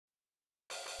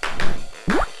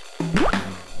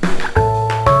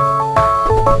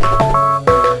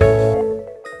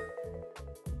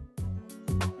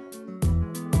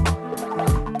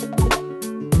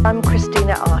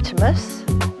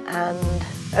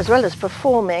as well as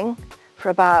performing for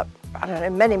about, I don't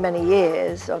know, many, many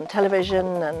years on television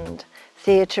and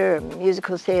theatre and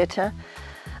musical theatre,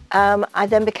 I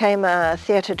then became a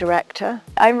theatre director.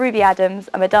 I'm Ruby Adams.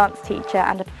 I'm a dance teacher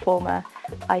and a performer.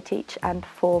 I teach and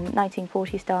perform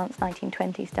 1940s dance,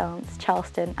 1920s dance,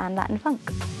 Charleston and Latin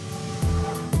funk.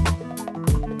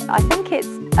 I think it's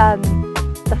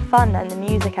the fun and the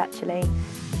music, actually.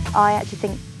 I actually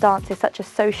think dance is such a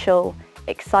social,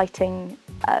 exciting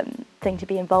thing to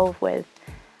be involved with.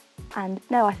 And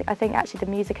no, I think actually the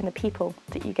music and the people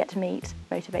that you get to meet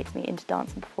motivates me into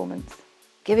dance and performance.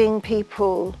 Giving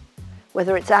people,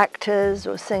 whether it's actors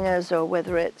or singers or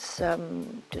whether it's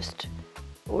just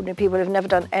ordinary people who've never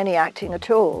done any acting at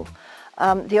all,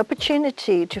 the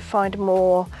opportunity to find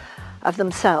more of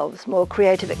themselves, more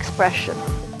creative expression.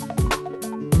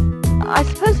 I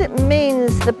suppose it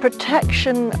means the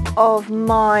protection of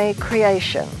my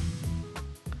creation.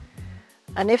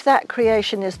 And if that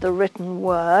creation is the written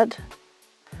word,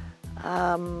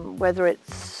 whether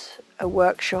it's a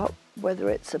workshop, whether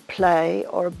it's a play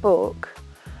or a book,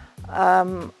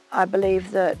 I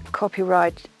believe that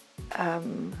copyright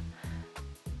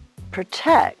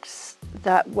protects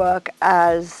that work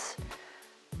as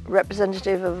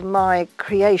representative of my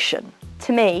creation.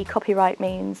 To me, copyright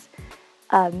means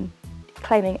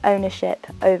claiming ownership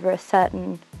over a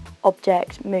certain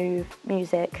object, move,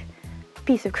 music,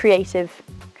 piece of creative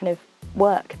kind of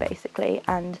work, basically,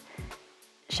 and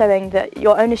showing that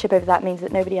your ownership over that means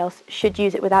that nobody else should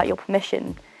use it without your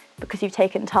permission because you've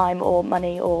taken time or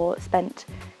money or spent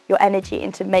your energy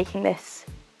into making this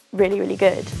really, really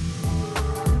good.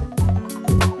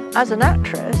 As an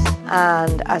actress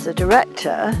and as a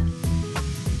director,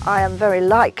 I am very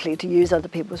likely to use other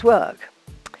people's work.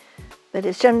 But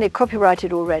it's generally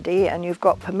copyrighted already and you've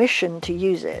got permission to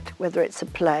use it, whether it's a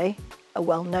play, a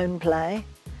well-known play.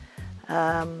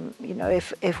 You know,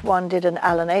 if one did an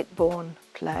Alan Ayckbourn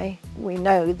play, we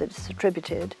know that it's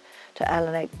attributed to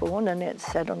Alan Ayckbourn and it's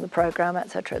said on the programme,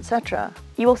 etc., etc.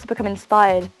 You also become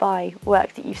inspired by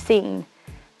work that you've seen,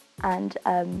 and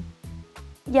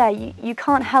yeah, you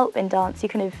can't help in dance. You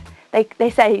kind of, they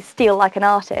say steal like an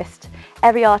artist.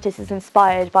 Every artist is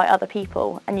inspired by other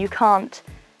people and you can't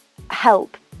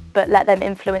help but let them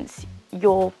influence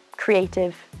your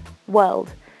creative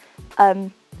world.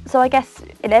 So I guess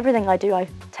in everything I do I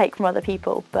take from other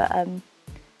people, but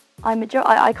I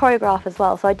choreograph as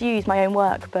well, so I do use my own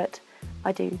work, but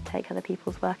I do take other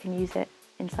people's work and use it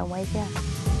in some ways, yeah.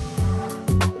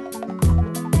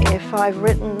 If I've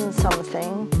written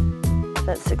something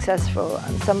that's successful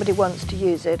and somebody wants to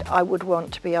use it, I would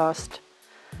want to be asked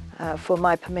for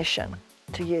my permission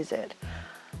to use it.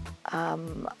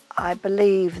 I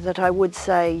believe that I would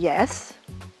say yes,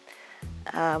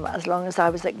 as long as I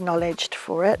was acknowledged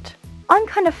for it. I'm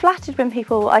kind of flattered when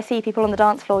I see people on the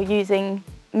dance floor using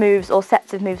moves or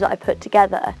sets of moves that I put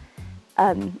together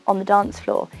on the dance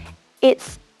floor.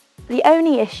 It's the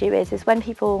only issue is when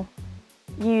people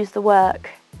use the work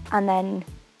and then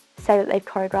say that they've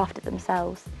choreographed it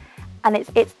themselves. And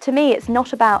it's to me, it's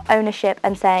not about ownership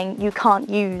and saying you can't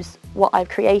use what I've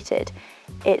created.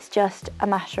 It's just a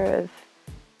matter of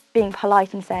being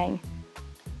polite and saying,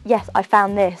 yes, I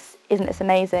found this, isn't this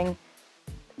amazing?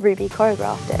 Ruby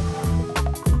choreographed it.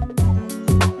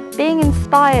 Being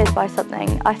inspired by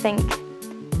something, I think,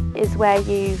 is where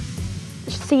you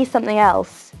see something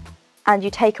else and you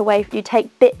take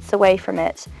bits away from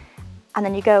it, and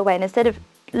then you go away, and instead of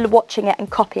watching it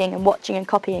and copying and watching and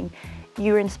copying,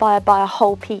 you're inspired by a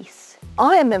whole piece.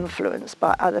 I am influenced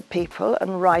by other people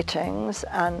and writings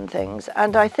and things,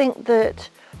 and I think that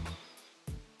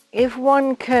if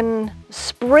one can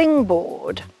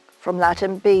springboard from that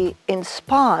and be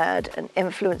inspired and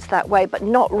influenced that way, but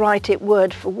not write it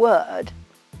word for word,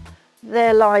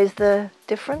 there lies the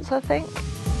difference, I think.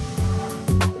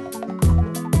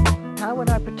 How would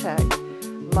I protect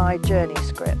my journey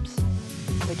scripts,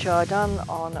 which are done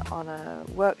on a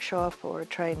workshop or a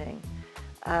training,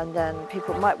 and then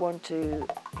people might want to,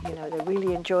 you know, they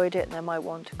really enjoyed it and they might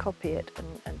want to copy it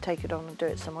and take it on and do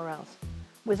it somewhere else.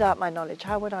 Without my knowledge,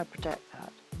 how would I protect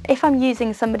that? If I'm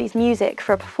using somebody's music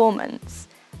for a performance,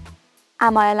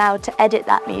 am I allowed to edit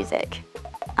that music?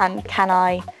 And can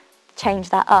I change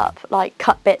that up, like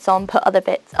cut bits on, put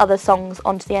other songs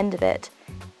onto the end of it?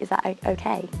 Is that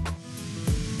okay?